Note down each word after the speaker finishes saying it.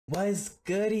What's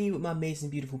goody with my amazing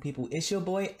beautiful people? It's your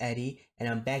boy Eddie, and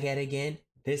I'm back at it again,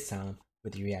 this time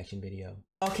with the reaction video.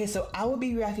 Okay, so I will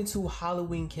be reacting to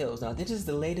Halloween Kills. Now, this is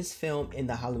the latest film in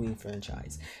the Halloween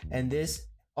franchise, and this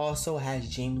also has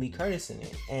Jamie Lee Curtis in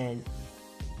it. And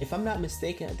if I'm not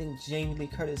mistaken, I think Jamie Lee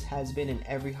Curtis has been in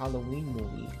every Halloween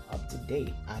movie up to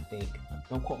date, I think.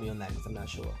 Don't quote me on that because I'm not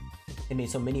sure. They made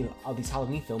so many of these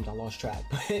Halloween films, I lost track.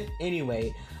 But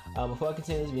anyway, before I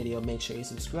continue this video, make sure you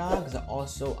subscribe because I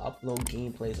also upload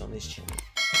gameplays on this channel.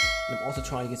 And I'm also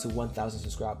trying to get to 1,000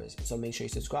 subscribers. So make sure you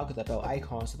subscribe with that bell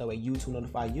icon so that way YouTube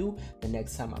notify you the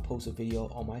next time I post a video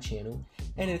on my channel.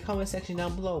 And in the comment section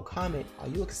down below, comment, are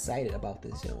you excited about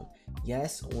this film?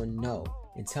 Yes or no?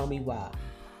 And tell me why.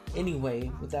 Anyway,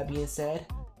 with that being said,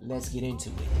 let's get into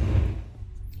it.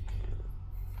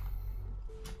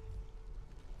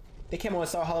 They came on and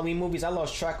saw Halloween movies. I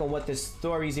lost track on what this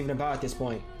story is even about at this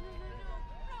point.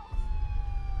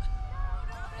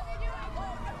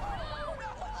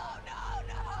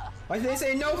 Why did they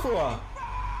say no for?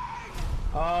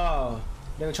 Oh,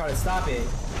 they're gonna try to stop it.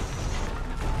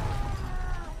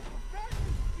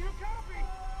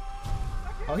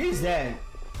 Oh, he's dead.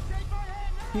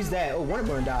 He's dead. Oh, one of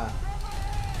them died.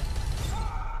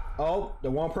 Oh, the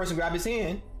one person grabbed his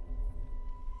hand.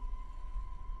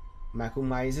 Michael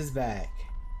Myers is back.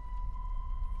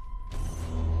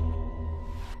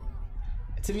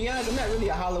 To be honest, I'm not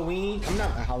really I'm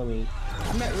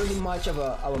not really much of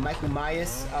a Michael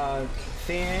Myers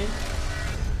fan.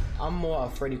 I'm more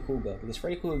of Freddy Krueger because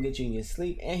Freddy Krueger can get you in your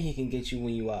sleep and he can get you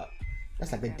when you up.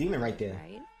 That's like a demon right there.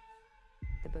 Right?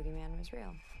 The boogeyman was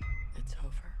real. It's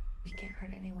over. We can't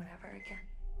hurt anyone ever again.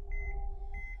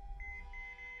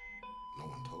 No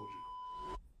one told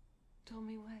you. Told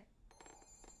me what?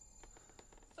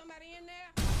 Somebody in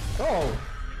there? Oh.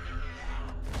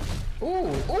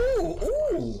 Ooh, ooh,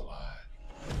 ooh.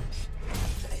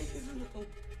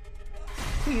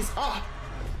 Please, ah.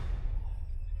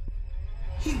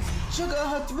 He shook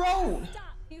her throat. Stop.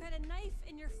 You had a knife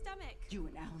in your stomach. You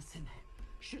and Allison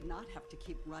should not have to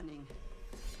keep running.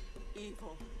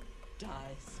 Evil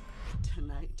dies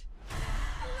tonight.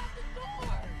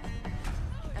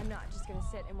 I'm not just gonna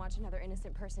sit and watch another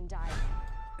innocent person die.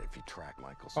 If you track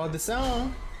Michael's Oh, the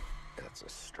song. that's a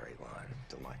straight line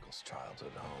to Michael's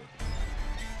childhood home.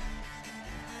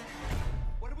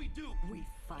 What do we do? We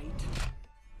fight.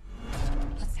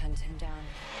 Let's hunt him down.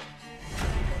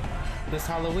 This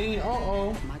Halloween,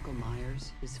 uh-oh. Michael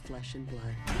Myers is flesh and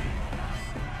blood.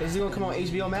 Is he gonna come on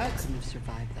HBO Max? Couldn't have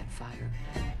survived that fire.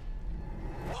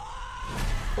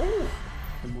 Ooh.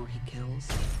 The more he kills,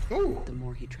 Ooh. the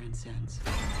more he transcends.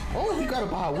 Oh, he got a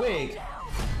bad wig.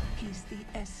 He's the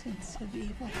essence of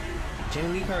evil.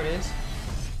 Jamie Lee Curtis.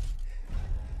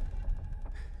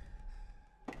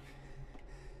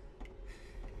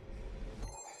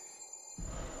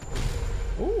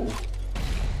 Ooh.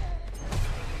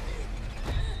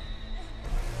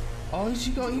 Oh,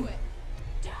 she go. You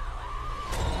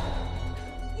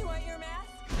want your mask?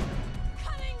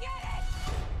 Come and get it!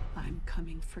 I'm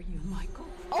coming for you, Michael.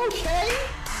 Okay.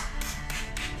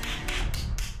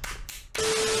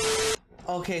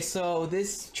 Okay, so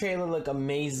this trailer looked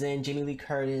amazing. Jamie Lee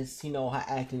Curtis, you know, her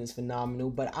acting is phenomenal.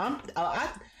 But I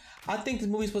think this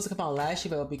movie was supposed to come out last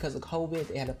year, but because of COVID,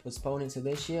 they had to postpone it to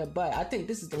this year. But I think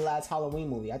this is the last Halloween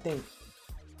movie. I think,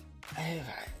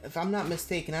 if I'm not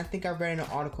mistaken, I think I read in an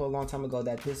article a long time ago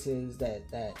that this is that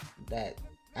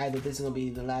either this is gonna be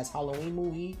the last Halloween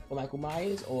movie for Michael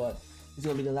Myers, or it's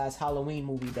gonna be the last Halloween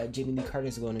movie that Jamie Lee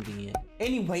Curtis is gonna be in.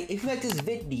 Anyway, if you like this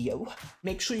video,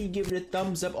 make sure you give it a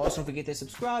thumbs up. Also, don't forget to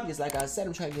subscribe because, like I said,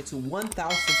 I'm trying to get to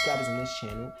 1,000 subscribers on this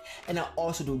channel, and I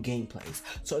also do gameplays.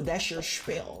 So that's your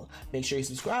spiel. Make sure you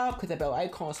subscribe, click that bell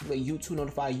icon so that YouTube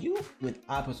notify you when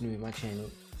I post a new video on my channel.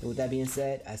 And with that being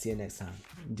said, I'll see you next time.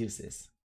 Deuces.